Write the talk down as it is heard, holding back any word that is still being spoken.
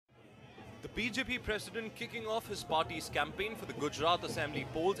The BJP president kicking off his party's campaign for the Gujarat Assembly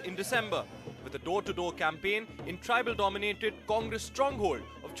polls in December with a door-to-door campaign in tribal-dominated Congress stronghold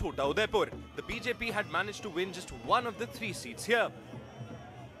of Chota Udaipur. The BJP had managed to win just one of the 3 seats here.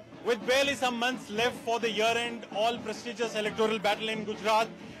 With barely some months left for the year-end, all-prestigious electoral battle in Gujarat,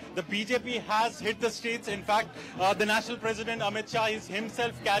 the BJP has hit the streets. In fact, the national president Amit Shah is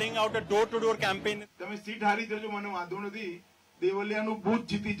himself carrying out a door-to-door campaign.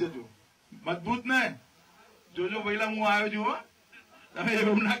 મજબૂત ને જોજો પહેલા હું આવ્યો છું તમે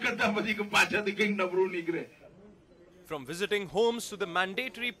એવું ના કરતા પછી પાછાથી કંઈક નબળું નીકળે. From visiting homes to the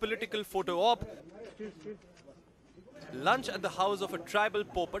mandatory political photo op, lunch at the house of a tribal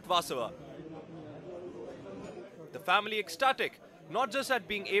Popat Vasava. The family ecstatic, not just at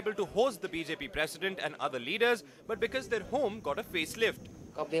being able to host the BJP president and other leaders, but because their home got a facelift.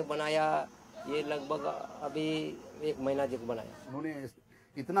 कब बनाया ये लगभग अभी 1 महीना तक बनाया. उन्होंने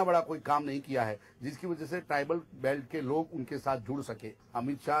इतना बड़ा कोई काम नहीं किया है जिसकी वजह से ट्राइबल बेल्ट के लोग उनके साथ जुड़ सके.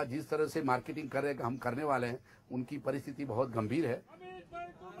 अमित शाह जिस तरह से मार्केटिंग कर रहे हैं हम करने वाले हैं, उनकी परिस्थिति बहुत गंभीर है.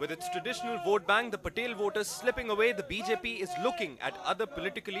 With its traditional vote bank, the Patel voters slipping away, the BJP is looking at other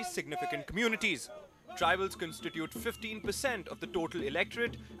politically significant communities. Tribals constitute 15% of the total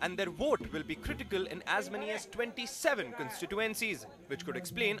electorate, and their vote will be critical in as many as 27 constituencies, which could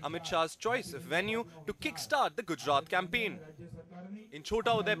explain Amit Shah's choice of venue to kickstart the Gujarat campaign. In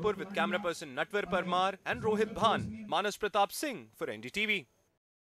Chota Udaipur with camera person Natwar Parmar and Rohit Bhan, Manas Pratap Singh for NDTV.